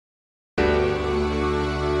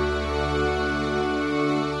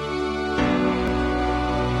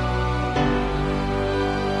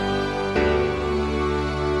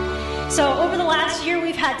So over the last year,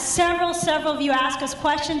 we've had several of you ask us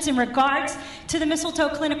questions in regards to the Mistletoe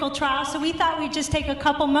clinical trial. So we thought we'd just take a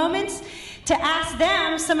couple moments to ask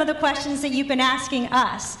them some of the questions that you've been asking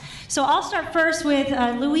us. So I'll start first with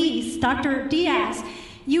Luis, Dr. Diaz.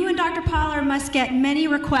 You and Dr. Pollard must get many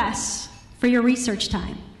requests for your research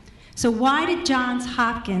time. So why did Johns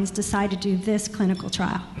Hopkins decide to do this clinical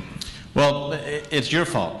trial? Well, it's your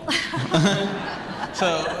fault.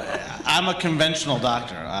 So I'm a conventional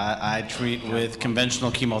doctor. I treat with conventional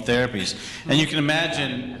chemotherapies. And you can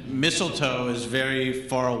imagine mistletoe is very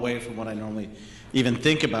far away from what I normally even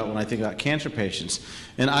think about when I think about cancer patients.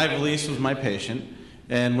 And Ivelisse was my patient.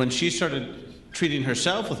 And when she started treating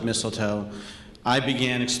herself with mistletoe, I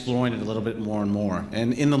began exploring it a little bit more and more.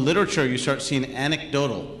 And in the literature, you start seeing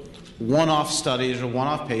anecdotal, one-off studies or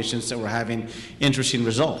one-off patients that were having interesting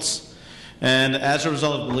results. And as a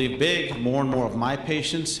result of Believe Big, more and more of my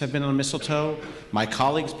patients have been on mistletoe. My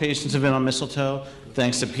colleagues' patients have been on mistletoe,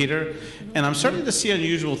 thanks to Peter. And I'm starting to see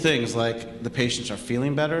unusual things like the patients are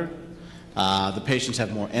feeling better, the patients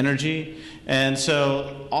have more energy. And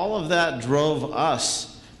so all of that drove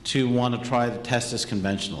us to want to try to test this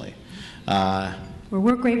conventionally. Well,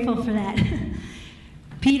 we're grateful for that.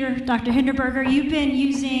 Peter, Dr. Hinderberger, you've been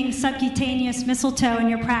using subcutaneous mistletoe in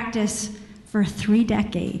your practice for 3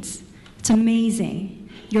 decades. It's amazing.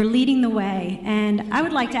 You're leading the way. And I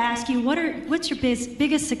would like to ask you, what's your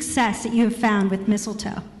biggest success that you have found with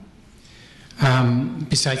mistletoe?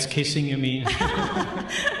 Besides kissing, you mean?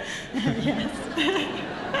 Yes.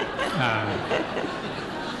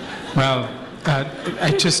 Well,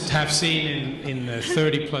 I just have seen in the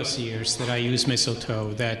 30-plus years that I use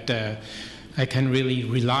mistletoe that I can really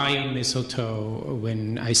rely on mistletoe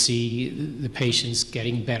when I see the patients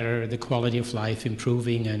getting better, the quality of life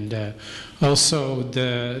improving, and also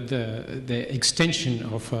the extension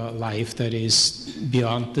of life that is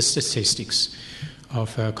beyond the statistics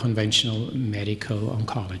of conventional medical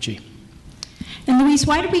oncology. And Luis,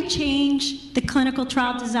 why did we change the clinical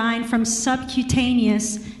trial design from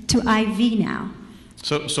subcutaneous to IV now?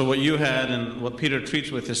 So what you had and what Peter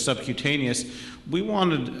treats with is subcutaneous. We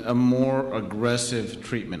wanted a more aggressive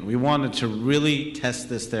treatment. We wanted to really test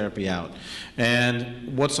this therapy out.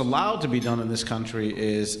 And what's allowed to be done in this country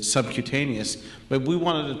is subcutaneous, but we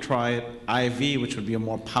wanted to try it IV, which would be a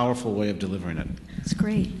more powerful way of delivering it. That's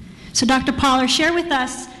great. So Dr. Pollard, share with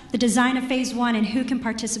us the design of phase 1 and who can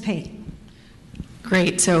participate.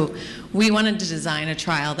 Great. So we wanted to design a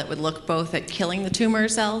trial that would look both at killing the tumor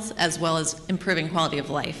cells as well as improving quality of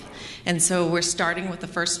life. And so we're starting with the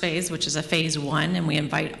first phase, which is a phase 1, and we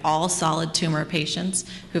invite all solid tumor patients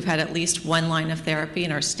who've had at least 1 line of therapy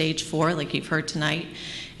and are stage 4, like you've heard tonight.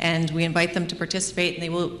 And we invite them to participate, and they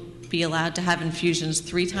will be allowed to have infusions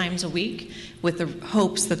 3 times a week with the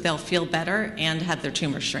hopes that they'll feel better and have their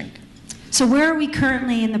tumor shrink. So where are we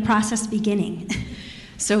currently in the process beginning?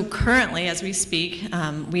 So currently, as we speak,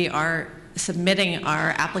 we are submitting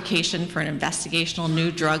our application for an investigational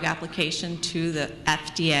new drug application to the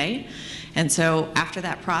FDA. And so after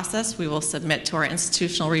that process, we will submit to our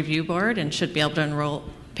institutional review board and should be able to enroll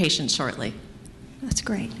patients shortly. That's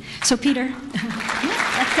great. So Peter,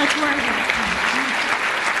 that's where I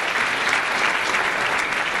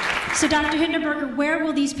go. So Dr. Hinderberger, where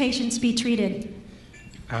will these patients be treated?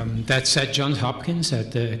 That's at Johns Hopkins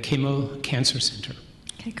at the Chemo Cancer Center.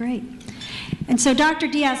 Okay, great. And so, Dr.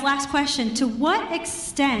 Diaz, last question. To what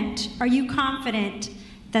extent are you confident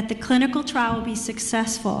that the clinical trial will be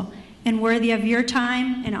successful and worthy of your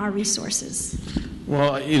time and our resources?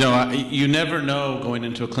 Well, you never know going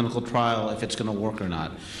into a clinical trial if it's going to work or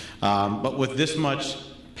not. But with this much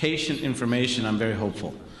patient information, I'm very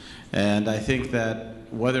hopeful. And I think that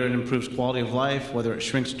whether it improves quality of life, whether it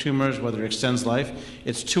shrinks tumors, whether it extends life,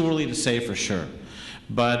 it's too early to say for sure.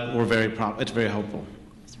 But it's very hopeful.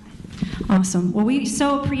 Awesome. Well, we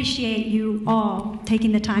so appreciate you all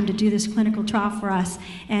taking the time to do this clinical trial for us,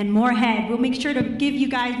 and more ahead. We'll make sure to give you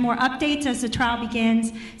guys more updates as the trial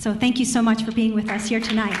begins. So thank you so much for being with us here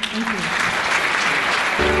tonight. Thank you.